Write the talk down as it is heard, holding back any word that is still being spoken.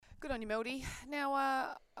Good on you, Melody. Now,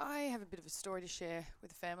 I have a bit of a story to share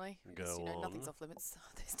with the family. Because, nothing's off limits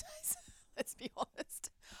these days. Let's be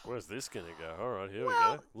honest. Where's this going to go? All right, here we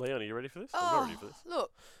go. Leon, are you ready for this? I'm not ready for this.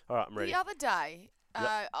 Look. All right, I'm ready. The other day,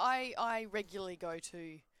 Yep. I regularly go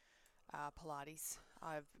to Pilates.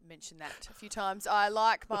 I've mentioned that a few times. I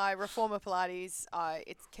like my Reformer Pilates.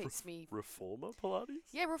 It keeps me... Reformer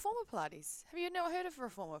Pilates? Yeah, Reformer Pilates. Have you never heard of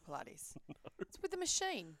Reformer Pilates? No. It's with the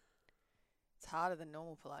machine. It's harder than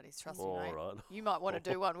normal Pilates, trust me, mate. All right. You might want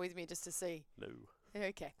to do one with me just to see. No.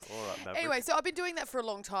 Okay. All right, Maverick. Anyway, so I've been doing that for a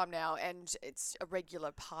long time now, and it's a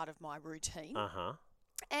regular part of my routine. Uh-huh.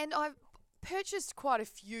 And I've purchased quite a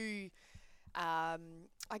few, I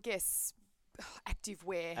guess, active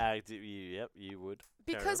wear. Yep, you would.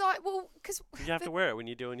 Because you have to wear it when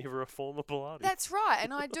you're doing your Reformer Pilates. That's right,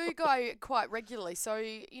 and I do go quite regularly, so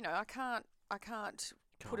I can't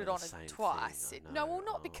put it on twice.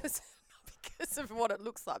 Not because of what it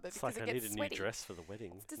looks like, but it's because like it I gets need sweaty. a new dress for the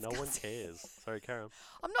wedding. No one cares. Sorry, Karen.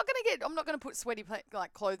 I'm not gonna put sweaty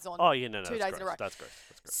clothes on. Oh yeah, no, 2 days in a row. That's great.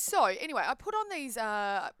 So anyway, I put on these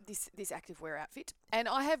this activewear outfit, and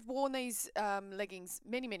I have worn these leggings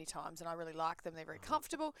many times, and I really like them. They're very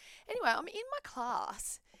comfortable. Anyway, I'm in my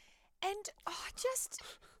class, and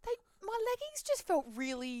my leggings just felt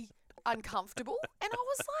really uncomfortable, and I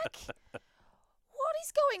was like, what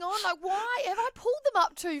is going on? Like, why have I pulled them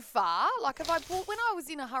up too far? Like, when I was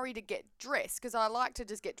in a hurry to get dressed, because I like to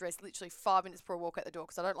just get dressed literally 5 minutes before I walk out the door,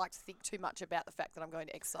 because I don't like to think too much about the fact that I'm going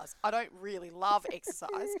to exercise. I don't really love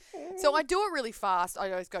exercise. So I do it really fast.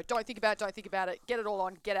 I always go, don't think about it, get it all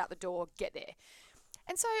on, get out the door, get there.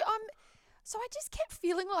 And so I just kept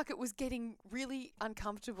feeling like it was getting really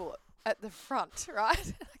uncomfortable at the front,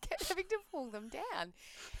 right? I kept having to pull them down.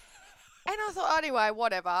 And I thought, anyway,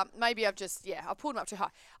 whatever. Maybe I pulled them up too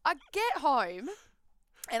high. I get home,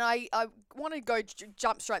 and I want to go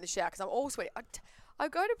jump straight in the shower because I'm all sweaty. I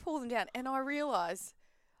go to pull them down, and I realise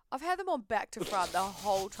I've had them on back to front the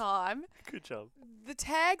whole time. Good job. The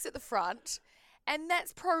tag's at the front, and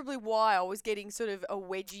that's probably why I was getting sort of a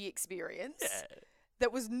wedgie experience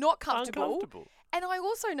that was not comfortable. Uncomfortable. And I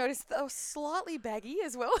also noticed that I was slightly baggy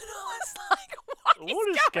as well. And I was like, what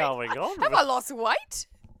is going on? Have I lost weight?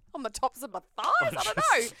 On the tops of my thighs? I don't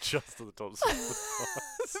know. Just on the tops of my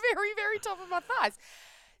thighs. Very, very top of my thighs.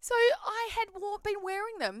 So I had been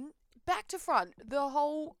wearing them back to front the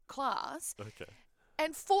whole class. Okay.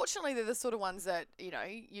 And fortunately, they're the sort of ones that,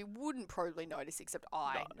 you wouldn't probably notice, except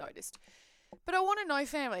I noticed. But I want to know,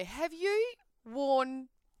 family, have you worn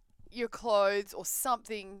your clothes or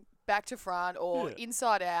something back to front or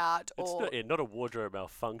inside out? It's not a wardrobe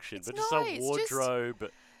malfunction, but just a wardrobe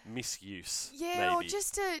misuse. Yeah, maybe. or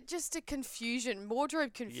just a confusion,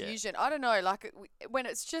 wardrobe confusion. Yeah. I don't know, like when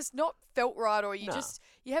it's just not felt right, or you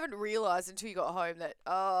haven't realised until you got home that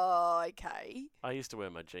okay. I used to wear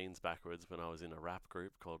my jeans backwards when I was in a rap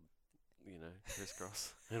group called,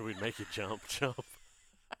 Crisscross, and we'd make you jump.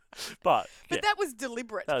 But that was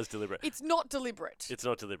deliberate. That was deliberate. It's not deliberate. It's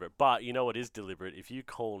not deliberate. But you know what is deliberate? If you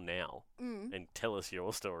call now and tell us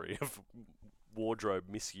your story of wardrobe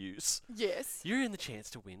misuse, yes, you're in the chance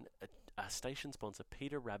to win a station sponsor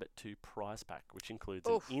Peter Rabbit 2 prize pack, which includes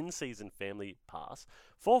an in-season family pass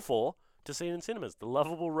for 4 to see it in cinemas. The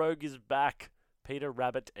lovable rogue is back. Peter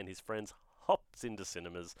Rabbit and his friends hops into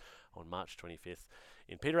cinemas on March 25th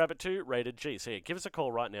in Peter Rabbit 2 rated G. So give us a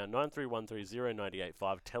call right now,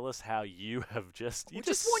 93130985. Tell us how you have just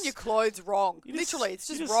worn your clothes wrong. Literally, it's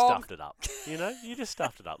just you wrong. Stuffed it up. You just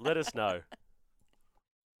stuffed it up. Let us know.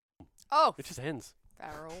 Oh. It just ends.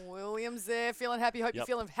 Farrell Williams there, feeling happy. Hope you're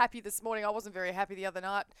feeling happy this morning. I wasn't very happy the other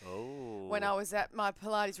night when I was at my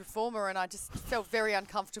Pilates Reformer, and I just felt very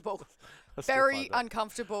uncomfortable. Very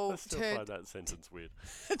uncomfortable. I still find that sentence weird.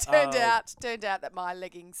 Turned out that my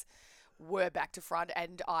leggings were back to front,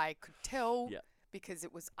 and I could tell because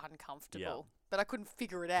it was uncomfortable. Yeah. But I couldn't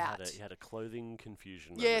figure it out. You had a clothing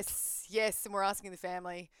confusion moment. Yes, and we're asking the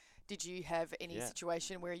family, did you have any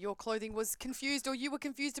situation where your clothing was confused or you were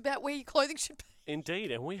confused about where your clothing should be?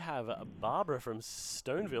 Indeed, and we have Barbara from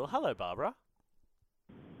Stoneville. Hello, Barbara.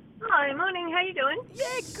 Hi, morning. How you doing?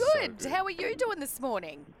 Yeah, good. So good. How are you doing this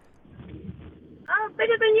morning?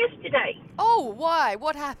 Better than yesterday. Oh, why?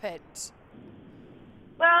 What happened?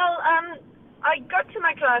 Well, I got to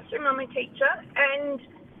my classroom. I'm a teacher, and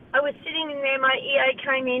I was sitting in there. My EA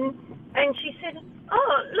came in, and she said,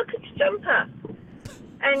 "Oh, look, it's Jumper."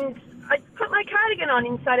 And I put my cardigan on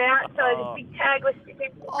inside out, so the big tag was sitting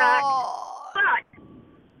in the back. But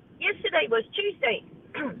yesterday was Tuesday,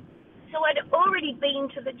 so I'd already been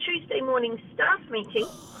to the Tuesday morning staff meeting.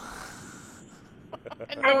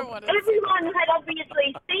 And everyone had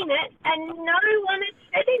obviously seen it, and no one had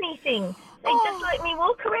said anything. embarrassing. They just let me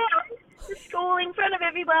walk around the school in front of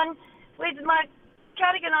everyone with my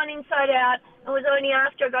cardigan on inside out. It was only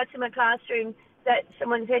after I got to my classroom that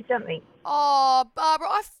someone said something. Oh, Barbara,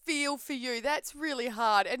 I feel for you. That's really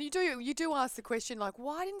hard. And you do ask the question, like,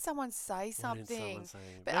 why didn't someone say Why didn't something? someone say-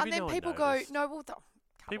 But Maybe and then no one people noticed. go, no, well, come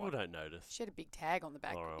People on. don't notice. She had a big tag on the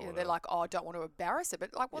back. Or They're whatever. like, oh, I don't want to embarrass her.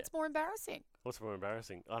 But, like, what's more embarrassing? What's more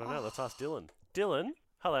embarrassing? I don't know. Let's ask Dylan. Dylan,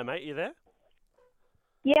 hello, mate. You there?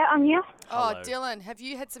 Yeah, I'm here. Hello. Oh, Dylan, have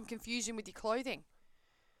you had some confusion with your clothing?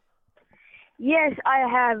 Yes, I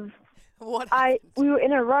have. What happened? We were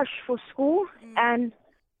in a rush for school, and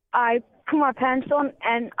I put my pants on,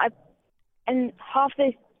 and I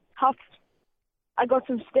got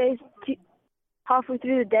some stares. Halfway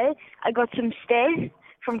through the day, I got some stares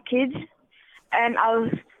from kids, and I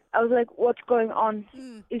was like, "What's going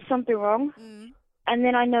on? Is something wrong?" And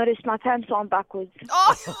then I noticed my pants are on backwards.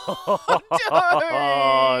 Oh,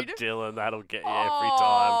 Oh, dude. Dylan, that'll get you every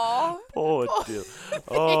time. Poor Dylan.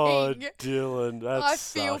 Oh, thing. Dylan, that I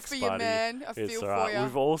feel sucks, for you, buddy. man. I It's feel all for right. you.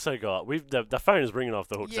 We've also got the phone is ringing off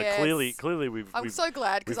the hook. Yes. So clearly we've I'm we've, so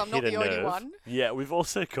glad because we've I'm not hit the a only nerve. one. Yeah, we've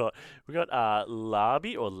also got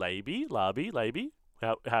Labi or Labi.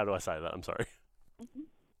 How do I say that? I'm sorry.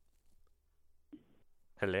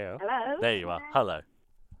 Hello. Hello? There you are. Hello.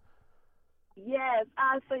 Yes,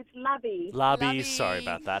 so it's Labby. Labi, sorry Labi.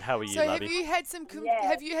 about that. How are you, So Labi? have you had some Yes,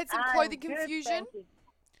 have you had some I'm clothing good, confusion? thank you.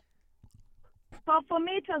 So for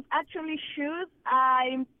me, it was actually shoes.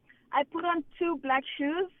 I put on 2 black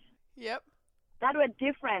shoes Yep. that were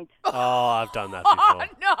different. Oh, I've done that Oh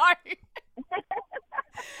before. no.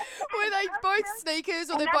 Were they both sneakers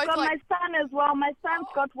or And they're I both got like my son as well. My son's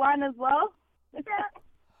got one as well.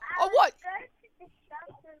 oh what? Go to the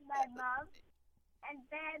shop with my mom, and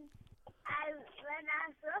then when I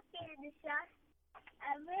was looking in the shop,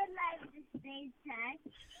 I realized the name tag,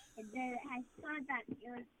 and then I saw that it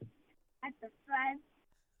was at the front,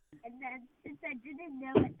 and then since I didn't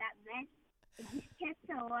know what that meant, I just kept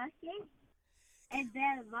on walking, and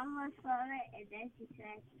then Mama saw it, and then she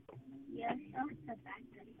said, "Your socks are back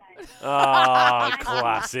to front." Oh,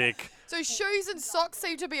 classic. So shoes and socks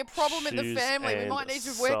seem to be a problem in the Shoes family. We and might need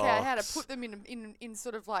to work out how to socks. put them in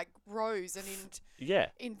sort of like rows and Yeah.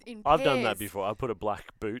 in I've done that pairs. before. I put a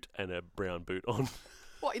black boot and a brown boot on.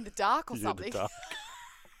 What, in the dark or in the something? dark.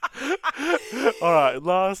 All right,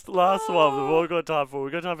 last one. We've all got time for.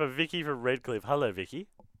 We've got time for Vicky from Redcliffe. Hello, Vicky.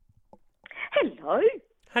 Hello.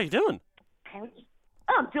 How you doing?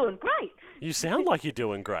 I'm doing great. You sound like you're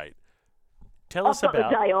doing great. Tell I've us got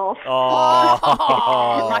about. the day off. Oh,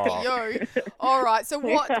 Oh, lucky you. All right. So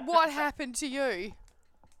what happened to you?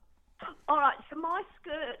 All right, so my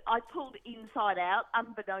skirt I pulled inside out,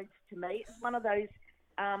 unbeknownst to me. It's one of those,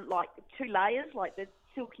 like 2 layers, like the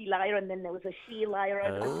silky layer, and then there was a sheer layer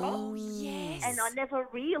over the top. Oh yes. And I never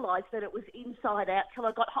realised that it was inside out till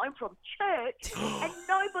I got home from church, and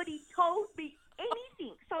nobody told me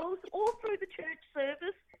anything. So I was all through the church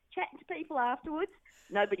service, chatting to people afterwards.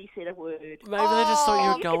 Nobody said a word. maybe they just thought you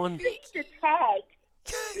were Oh, going. The tag.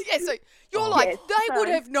 Yeah. So you're like Yes, they would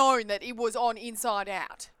so- have known that it was on inside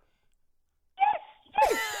out.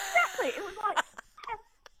 Yes, exactly. It was like,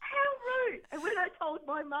 how rude. And when I told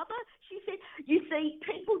my mother, she said, "You see,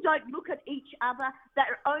 people don't look at each other.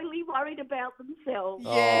 They're only worried about themselves."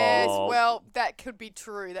 Yes. Oh. Well, that could be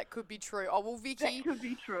true. That could be true. Oh well, That Vicky. could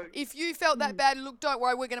be true. If you felt that bad, look, don't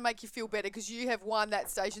worry, we're going to make you feel better because you have won that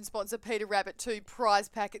station sponsor, Peter Rabbit 2 prize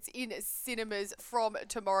pack. It's in cinemas from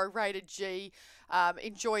tomorrow, rated G.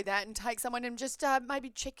 Enjoy that and take someone and just maybe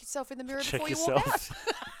check yourself in the mirror Check before you walk out. yourself.